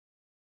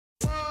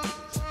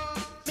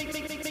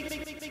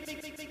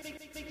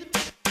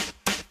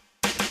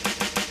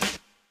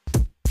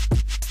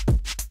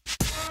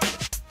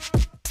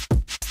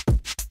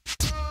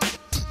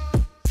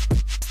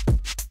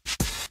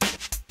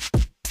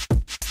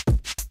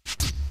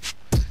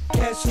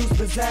Guess who's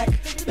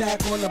Bazak?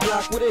 Back on the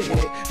block with a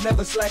hit.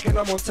 Never slacking,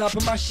 I'm on top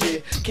of my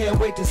shit. Can't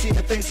wait to see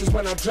the faces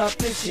when I drop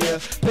this here.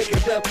 Pick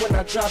it up when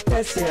I drop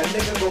that here.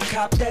 Nigga go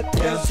cop that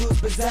there. Guess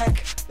who's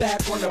Bazak?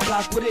 Back on the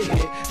block with a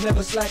hit.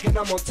 Never slacking,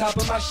 I'm on top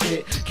of my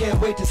shit. Can't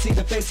wait to see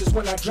the faces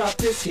when I drop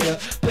this here.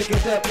 Pick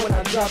it up when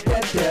I drop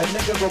that there.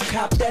 Nigga go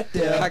cop that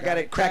there. I got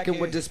it cracking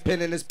with this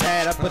pen in this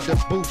pad. I put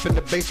the booth in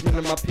the basement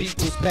of my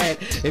people's pad.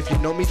 If you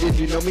know me, then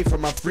you know me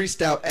from my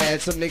freestyle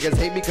ads. Some niggas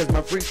hate me cause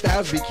my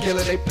freestyles be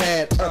killing they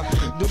pad.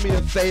 Do me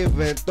a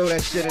favor and throw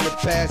that shit in the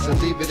past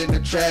and leave it in the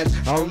trash.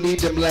 I don't need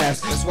them laughs.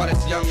 That's why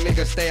this young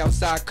nigga stay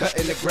outside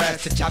cutting the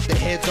grass to chop the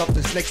heads off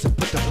the snakes and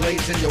put the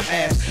blades in your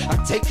ass.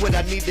 I take what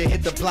I need to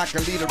hit the block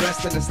and leave the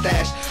rest in the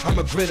stash. I'm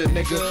a gritter,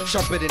 nigga,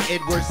 sharper than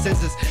Edward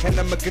scissors, and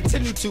I'ma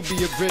continue to be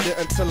a gritter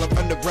until I'm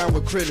underground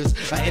with critters.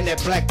 I in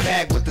that black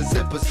bag with the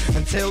zippers.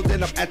 Until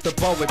then, I'm at the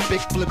bar with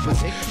big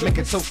flippers,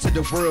 making toast to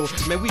the world.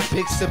 Man, we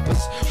big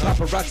sippers.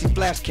 Paparazzi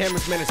flash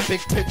cameras, man, it's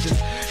big pictures.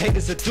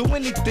 Haters will do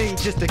anything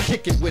just to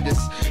kick it with us.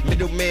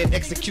 Middleman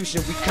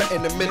execution, we cut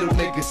in the middle,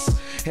 niggas.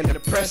 And the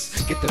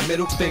press get the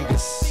middle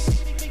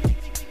fingers.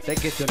 They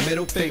get the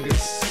middle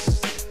fingers.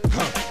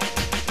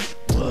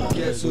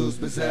 Guess who's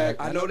Bazak?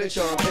 I know that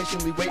y'all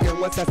patiently waiting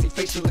once I see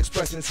facial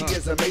expressions. He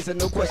is amazing,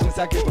 no questions.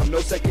 I give him no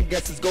second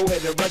guesses. Go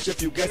ahead and rush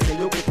if you guessing.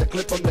 You'll get the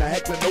clip from the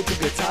heckler. No to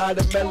get tired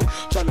of melon.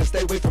 Trying to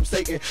stay away from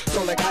Satan.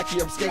 So like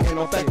hockey, I'm skating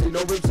on factory.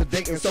 No rims are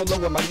dating. Solo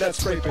with my nuts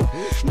scraping.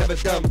 Never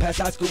done past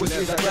high school, which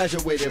means I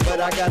graduated.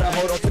 But I gotta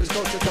hold on to this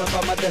coast until I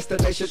find my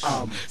destination.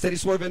 Steady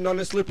swerving on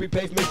the slippery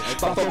pavement.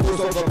 My focus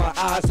over my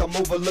eyes. I'm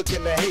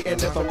overlooking the hate.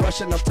 And if I'm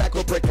rushing, I'm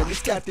tackle breaking.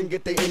 These cats can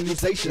get their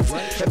immunizations.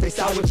 If they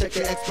sour, check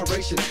their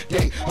expiration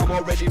date. I'm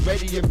already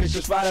ready and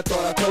vicious, right? I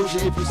thought I told you.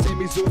 If you see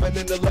me zooming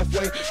in the left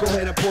way, go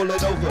ahead and pull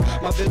it over.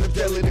 My venom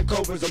deadly than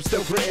cobras. I'm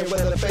still gritting,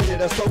 whether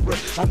faded or sober.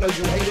 I know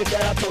you hated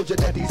that. I told you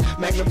that these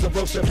magnums are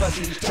roasting, plus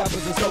these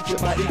choppers are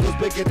soaking. My eagles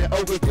bigger than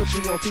ogres. Put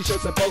you on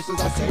t-shirts and posters.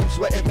 I see him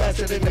sweating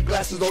faster than the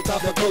glasses on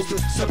top of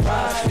coasters.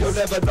 Surprise! You'll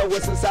never know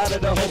what's inside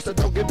of the holster.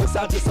 Don't give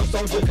inside to some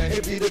soldier.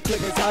 Empty the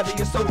clip inside of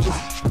your soldiers.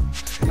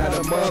 Now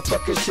the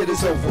motherfucking shit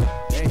is over.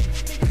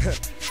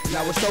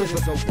 Now it's over,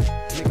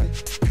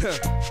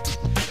 nigga.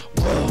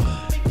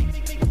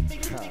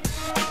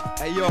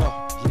 Hey yo,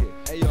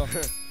 hey yo,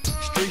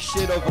 street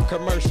shit over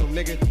commercial,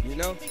 nigga, you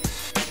know?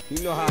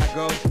 You know how I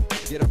go,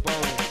 get up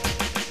on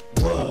it.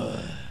 What?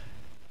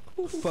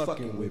 Who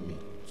fucking with me?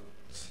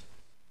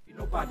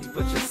 Nobody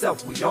but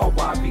yourself, we all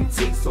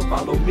YBT, so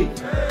follow me.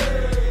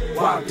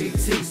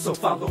 YBT, so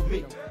follow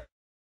me.